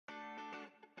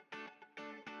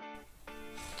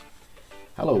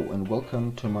Hello and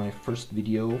welcome to my first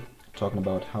video talking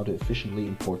about how to efficiently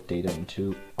import data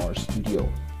into RStudio.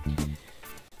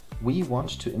 We want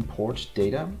to import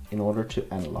data in order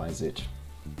to analyze it.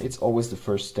 It's always the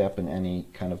first step in any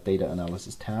kind of data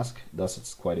analysis task, thus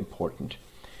it's quite important.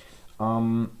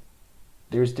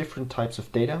 There's different types of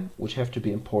data which have to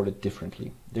be imported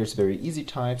differently. There's very easy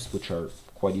types which are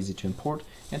quite easy to import,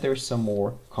 and there's some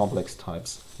more complex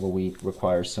types where we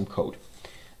require some code.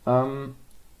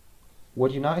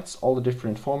 What unites all the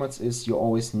different formats is you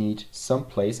always need some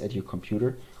place at your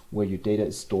computer where your data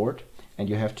is stored, and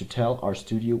you have to tell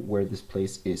RStudio where this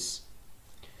place is.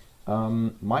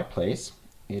 My place,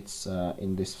 it's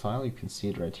in this file, you can see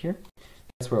it right here.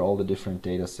 That's where all the different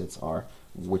data sets are,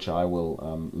 which I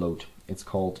will load. It's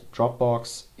called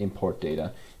Dropbox Import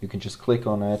Data. You can just click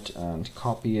on it and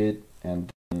copy it,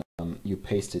 and then you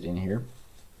paste it in here.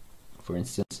 For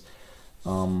instance,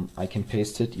 I can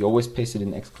paste it. You always paste it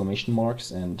in exclamation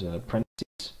marks and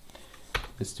parentheses.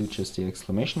 Let's do just the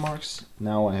exclamation marks.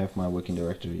 Now I have my working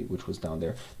directory, which was down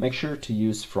there. Make sure to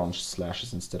use front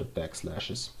slashes instead of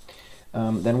backslashes.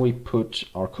 Then we put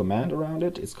our command around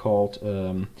it. It's called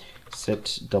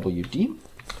setwd,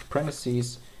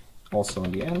 parentheses, also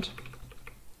on the end.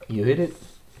 You hit it,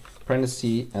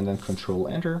 parentheses, and then Control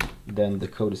Enter. Then the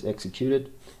code is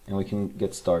executed, and we can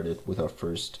get started with our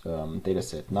first data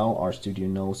set. Now RStudio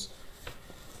knows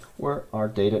where our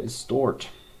data is stored.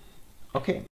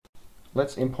 Okay,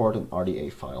 let's import an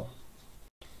RDA file.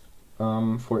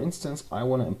 For instance, I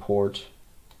want to import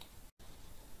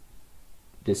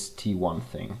this T1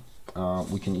 thing.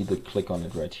 We can either click on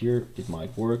it right here, it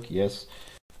might work, yes,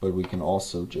 but we can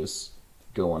also just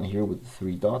go on here with the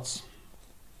three dots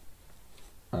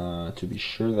to be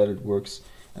sure that it works,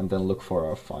 and then look for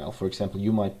our file. For example,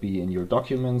 you might be in your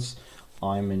documents.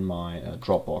 I'm in my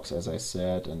Dropbox, as I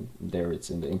said, and there it's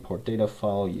in the import data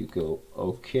file. You go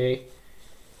OK.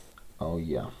 Oh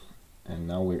yeah, and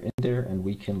now we're in there, and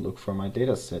we can look for my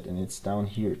data set, and it's down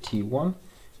here, T1.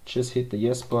 Just hit the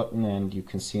yes button, and you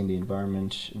can see in the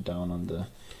environment down on the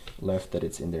left that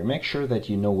it's in there. Make sure that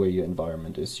you know where your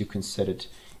environment is. You can set it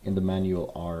in the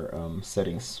manual R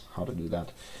settings, how to do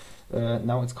that.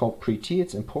 Now it's called pre-T,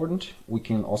 it's important. We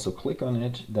can also click on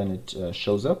it, then it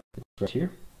shows up. It's right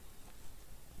here.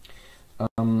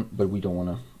 But we don't want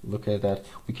to look at that.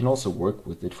 We can also work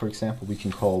with it. For example, we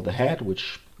can call the head,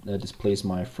 which displays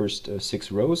my first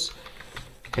 6 rows,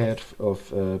 head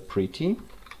of pre-T.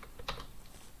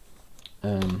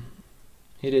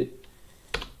 Hit it,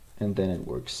 and then it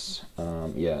works.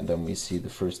 Yeah, and then we see the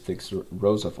first 6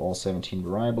 rows of all 17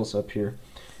 variables up here,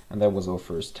 and that was our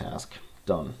first task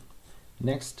done.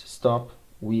 Next stop,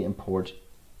 we import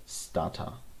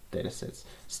Stata datasets.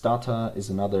 Stata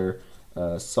is another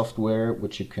software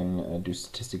which you can do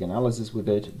statistic analysis with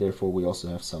it. Therefore, we also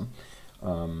have some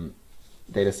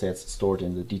datasets stored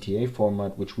in the DTA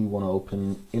format, which we want to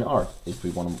open in R if we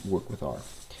want to work with R.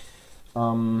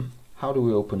 How do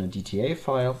we open a DTA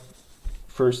file?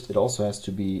 First, it also has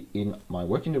to be in my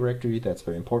working directory. That's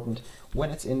very important.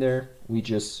 When it's in there, we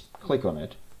just click on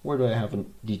it. Where do I have a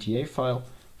DTA file?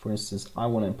 For instance, I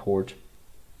want to import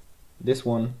this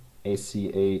one,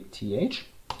 ACATH.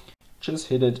 Just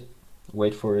hit it,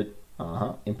 wait for it,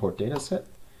 import dataset.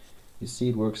 You see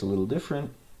it works a little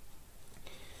different.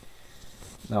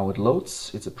 Now it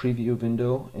loads. It's a preview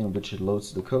window in which it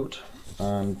loads the code.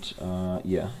 And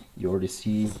yeah, you already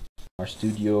see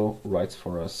RStudio writes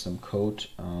for us some code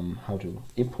how to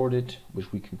import it,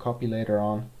 which we can copy later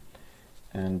on.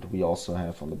 And we also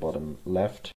have on the bottom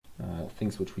left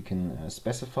things which we can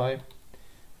specify,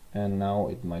 and now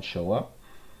it might show up.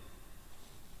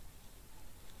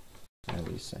 At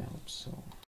least I hope so.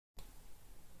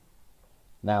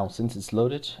 Now, since it's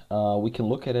loaded, we can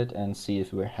look at it and see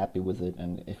if we're happy with it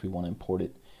and if we want to import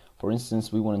it. For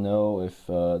instance, we want to know if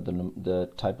the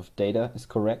type of data is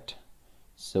correct,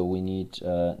 so we need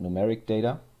numeric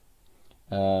data.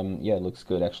 Yeah, it looks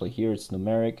good actually. Here it's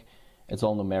numeric. It's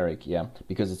all numeric, yeah,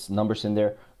 because it's numbers in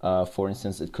there. For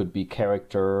instance, it could be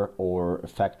character or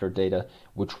factor data,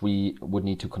 which we would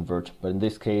need to convert. But in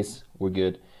this case, we're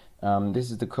good. This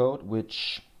is the code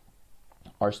which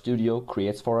RStudio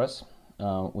creates for us.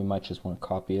 We might just want to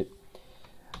copy it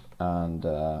and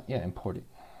yeah, import it.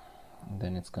 And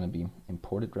then it's going to be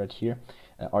imported right here.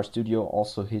 RStudio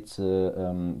also hits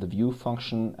the view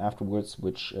function afterwards,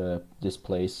 which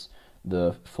displays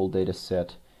the full data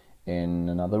set in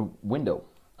another window.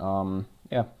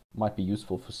 Yeah, might be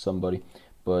useful for somebody,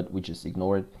 but we just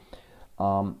ignore it.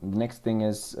 The next thing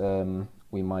is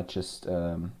we might just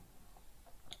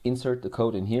insert the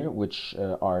code in here, which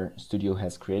RStudio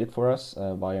has created for us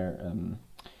via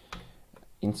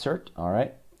insert. All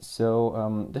right.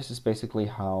 So this is basically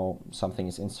how something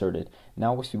is inserted.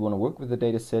 Now, if you want to work with the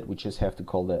data set, we just have to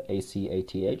call the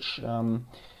ACATH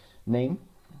name,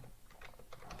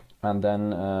 and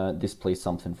then display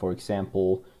something. For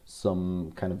example,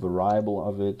 some kind of variable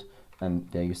of it, and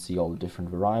there you see all the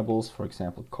different variables. For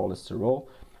example, cholesterol.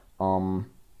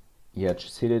 Yeah,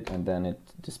 just hit it, and then it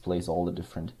displays all the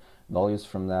different values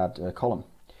from that column.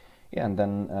 Yeah, and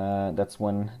then that's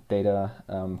when data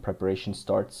preparation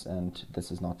starts, and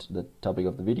this is not the topic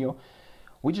of the video.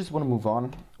 We just want to move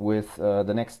on with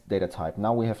the next data type.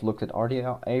 Now we have looked at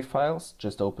RDA files,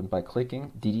 just opened by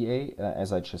clicking DDA,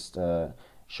 as I just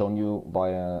shown you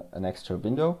via an extra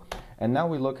window. And now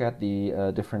we look at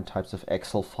the different types of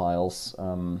Excel files,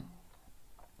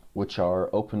 which are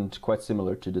opened quite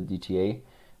similar to the DTA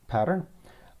pattern.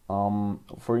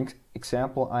 For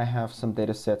example, I have some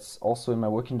data sets also in my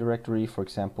working directory, for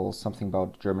example, something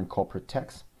about German corporate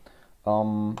tax.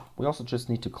 We also just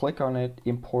need to click on it,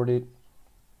 import it,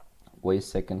 wait a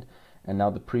second, and now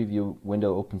the preview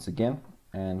window opens again,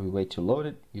 and we wait to load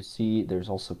it. You see there's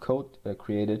also code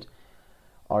created.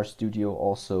 RStudio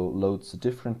also loads a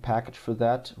different package for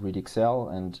that, readXL,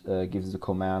 and gives the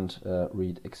command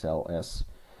readXLS.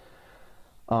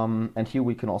 And here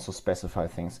we can also specify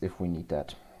things if we need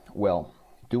that. Well,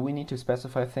 do we need to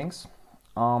specify things?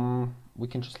 We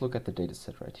can just look at the data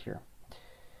set right here.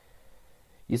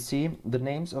 You see the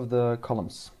names of the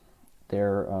columns.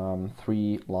 They're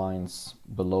 3 lines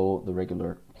below the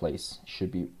regular place,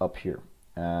 should be up here.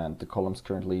 And the columns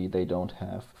currently, they don't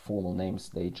have formal names,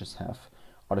 they just have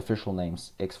artificial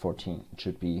names. X14, it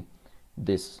should be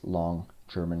this long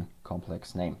German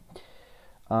complex name.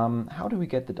 How do we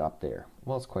get that up there?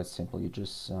 Well, it's quite simple. You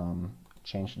just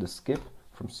change the skip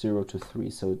from 0 to 3,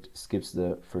 so it skips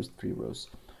the first 3 rows.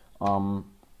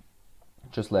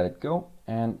 Just let it go,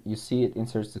 and you see it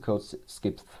inserts the code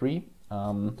skip 3.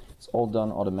 It's all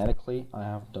done automatically. I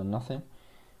have done nothing.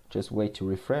 Just wait to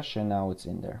refresh, and now it's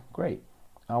in there. Great.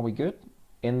 Are we good?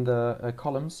 In the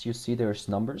columns, you see there's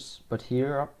numbers, but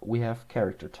here we have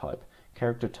character type.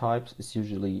 Character types is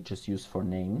usually just used for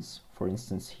names. For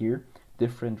instance, here,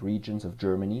 different regions of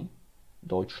Germany,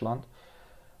 Deutschland,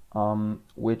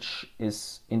 which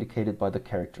is indicated by the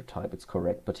character type. It's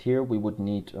correct, but here we would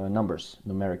need numbers,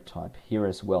 numeric type, here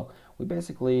as well. We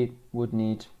basically would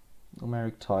need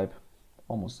numeric type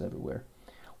almost everywhere.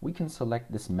 We can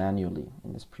select this manually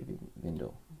in this preview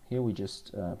window. Here we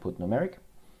just put numeric,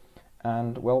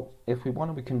 and well, if we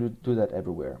want, we can do that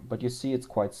everywhere. But you see it's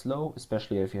quite slow,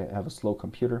 especially if you have a slow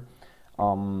computer.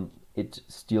 It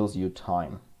steals you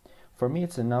time. For me,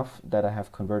 it's enough that I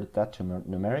have converted that to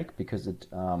numeric, because it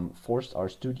forced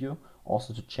RStudio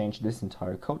also to change this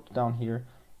entire code down here.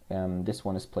 This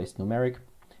one is placed numeric.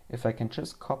 If I can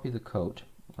just copy the code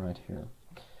right here,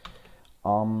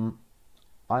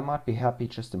 I might be happy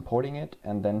just importing it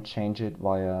and then change it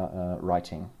via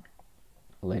writing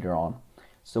later on.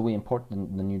 So we import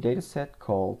the new data set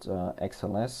called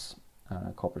XLS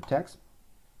corporate tax.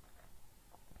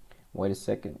 Wait a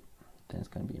second. Then it's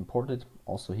going to be imported.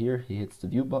 Also here, he hits the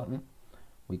view button.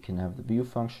 We can have the view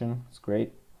function. It's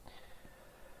great.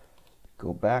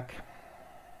 Go back,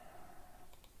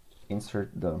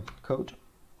 insert the code,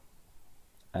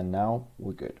 and now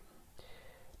we're good.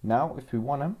 Now, if we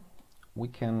want to, we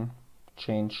can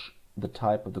change the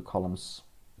type of the columns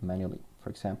manually. For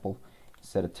example,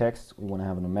 instead of text, we want to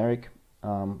have a numeric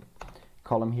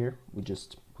column here. We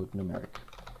just put numeric.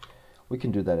 We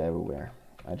can do that everywhere.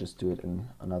 I just do it in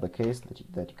another case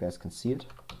that you guys can see it.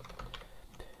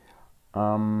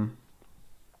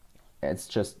 It's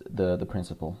just the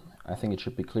principle. I think it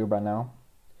should be clear by now.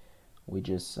 We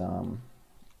just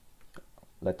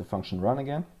let the function run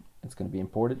again. It's going to be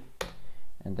imported,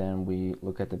 and then we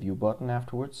look at the view button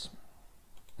afterwards.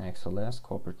 XLS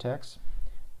corporate tax.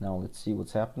 Now let's see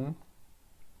what's happening.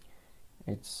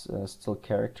 It's still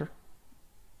character,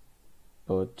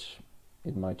 but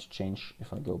it might change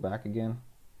if I go back again.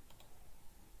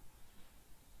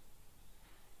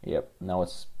 Yep, now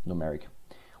it's numeric.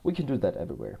 We can do that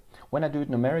everywhere. When I do it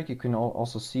numeric, you can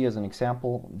also see as an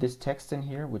example this text in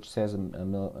here, which says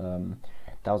 1,000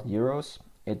 euros.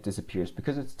 It disappears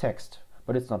because it's text,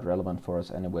 but it's not relevant for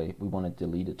us anyway. We want to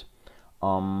delete it.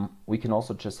 We can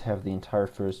also just have the entire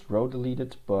first row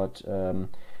deleted, but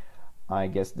I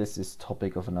guess this is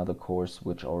topic of another course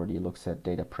which already looks at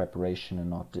data preparation and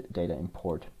not data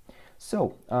import.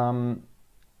 So,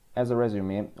 as a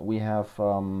resume, we have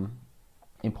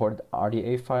imported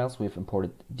RDA files, we have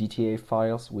imported DTA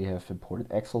files, we have imported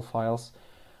Excel files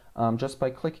just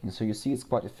by clicking. So you see it's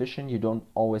quite efficient. You don't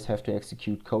always have to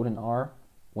execute code in R.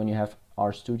 When you have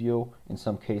RStudio, in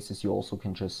some cases you also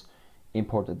can just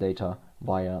import the data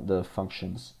via the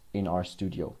functions in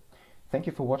RStudio. Thank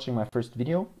you for watching my first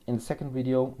video. In the second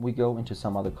video, we go into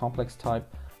some other complex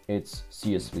type. It's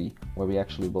CSV, where we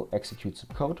actually will execute some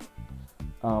code.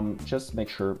 Just make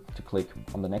sure to click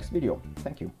on the next video.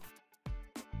 Thank you.